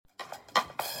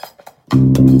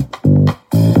Andrew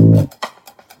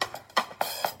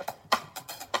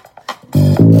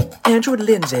and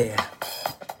Lindsay.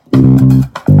 You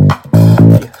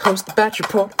host the Batch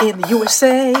Report in the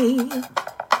USA. You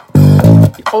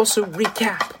also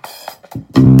recap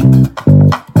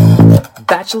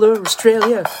Bachelor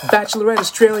Australia, Bachelorette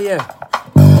Australia,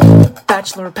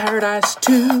 Bachelor in Paradise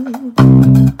 2.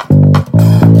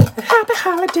 Happy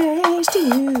holidays to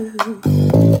you.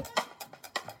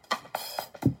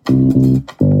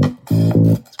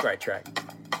 It's a great track.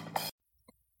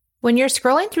 When you're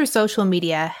scrolling through social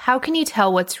media, how can you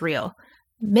tell what's real?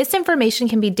 Misinformation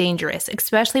can be dangerous,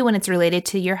 especially when it's related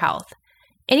to your health.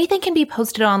 Anything can be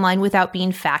posted online without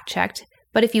being fact-checked,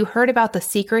 but if you heard about the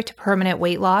secret to permanent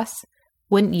weight loss,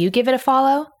 wouldn't you give it a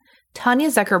follow? Tanya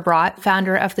Zuckerbrot,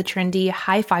 founder of the trendy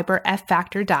high-fiber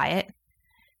F-Factor diet,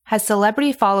 has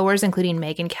celebrity followers including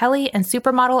Megyn Kelly and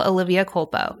supermodel Olivia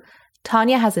Culpo.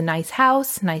 Tanya has a nice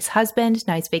house, nice husband,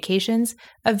 nice vacations,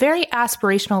 a very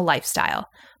aspirational lifestyle.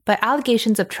 But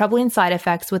allegations of troubling side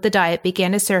effects with the diet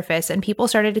began to surface and people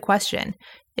started to question,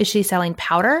 is she selling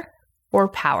powder or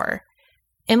power?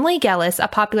 Emily Gellis, a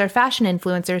popular fashion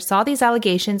influencer, saw these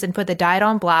allegations and put the diet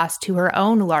on blast to her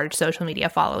own large social media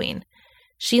following.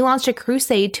 She launched a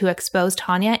crusade to expose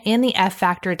Tanya and the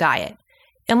F-Factor diet.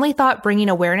 Emily thought bringing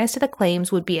awareness to the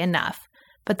claims would be enough,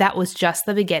 but that was just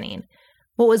the beginning.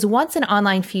 What was once an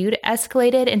online feud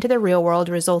escalated into the real world,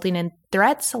 resulting in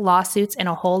threats, lawsuits, and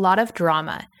a whole lot of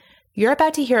drama. You're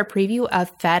about to hear a preview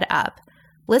of Fed Up.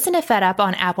 Listen to Fed Up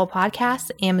on Apple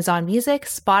Podcasts, Amazon Music,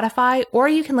 Spotify, or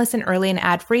you can listen early and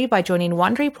ad-free by joining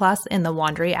Wondery Plus in the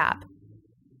Wondery app.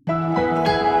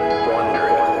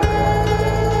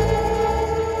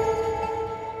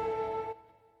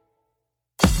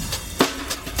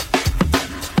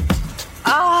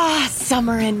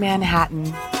 Summer in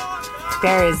Manhattan.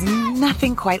 There is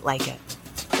nothing quite like it.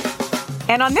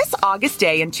 And on this August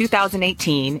day in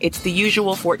 2018, it's the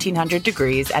usual 1400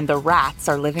 degrees and the rats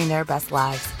are living their best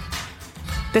lives.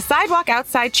 The sidewalk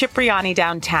outside Cipriani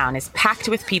downtown is packed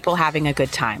with people having a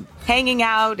good time, hanging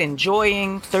out,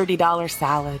 enjoying $30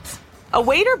 salads. A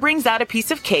waiter brings out a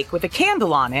piece of cake with a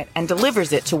candle on it and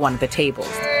delivers it to one of the tables.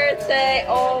 Birthday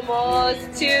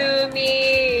almost to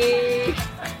me.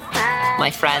 My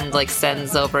friend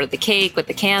sends over the cake with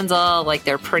the candle,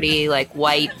 their pretty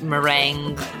white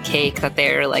meringue cake that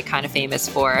they're kind of famous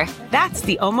for. That's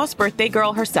the almost birthday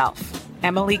girl herself,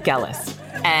 Emily Gellis.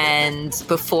 And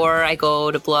before I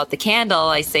go to blow out the candle,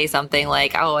 I say something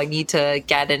like, oh, I need to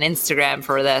get an Instagram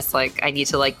for this. I need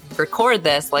to record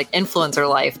this, influencer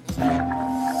life.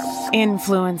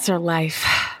 Influencer life.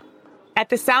 At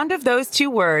the sound of those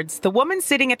two words, the woman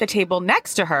sitting at the table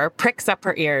next to her pricks up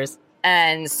her ears.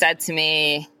 And said to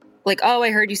me, oh,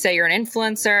 I heard you say you're an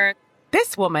influencer.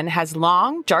 This woman has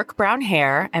long, dark brown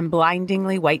hair and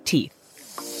blindingly white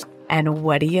teeth. And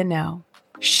what do you know?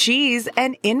 She's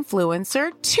an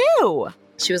influencer too.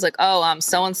 She was like, oh, I'm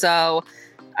so-and-so.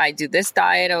 I do this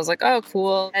diet. I was like, oh,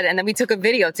 cool. And then we took a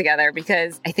video together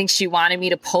because I think she wanted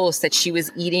me to post that she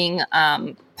was eating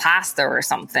pasta or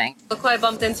something. Look who I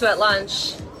bumped into at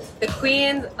lunch. The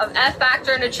queen of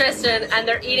F-Factor Nutrition, and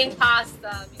they're eating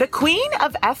pasta. The queen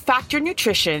of F-Factor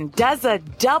Nutrition does a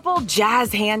double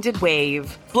jazz-handed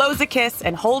wave, blows a kiss,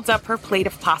 and holds up her plate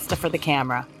of pasta for the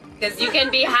camera. Because you can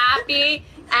be happy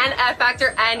and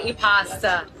F-Factor and eat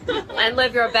pasta and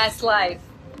live your best life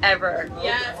ever.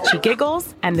 Yes. She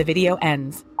giggles, and the video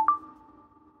ends.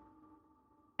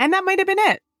 And that might have been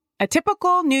it. A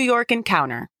typical New York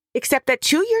encounter. Except that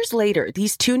 2 years later,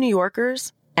 these two New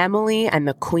Yorkers, Emily and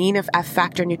the queen of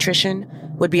F-Factor Nutrition,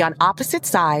 would be on opposite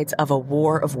sides of a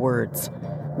war of words.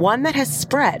 One that has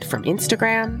spread from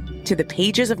Instagram to the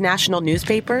pages of national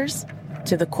newspapers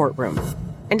to the courtroom.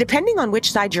 And depending on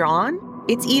which side you're on,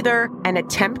 it's either an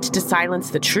attempt to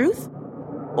silence the truth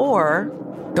or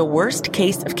the worst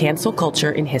case of cancel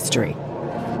culture in history.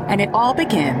 And it all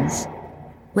begins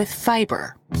with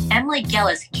fiber. Emily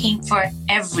Gellis came for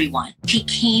everyone. She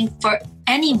came for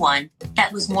anyone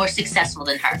that was more successful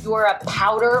than her. You're a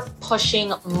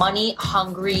powder-pushing,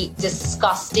 money-hungry,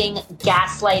 disgusting,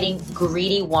 gaslighting,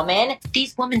 greedy woman.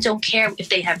 These women don't care if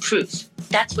they have proof.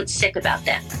 That's what's sick about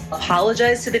them.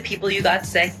 Apologize to the people you got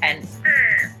sick and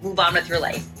move on with your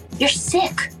life. You're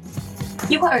sick.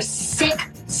 You are a sick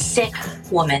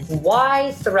woman.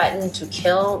 Why threaten to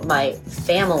kill my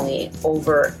family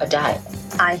over a diet?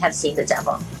 I have seen the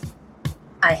devil.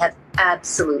 I have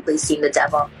absolutely seen the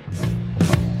devil.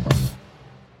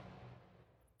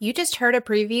 You just heard a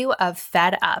preview of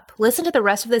Fed Up. Listen to the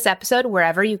rest of this episode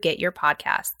wherever you get your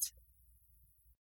podcasts.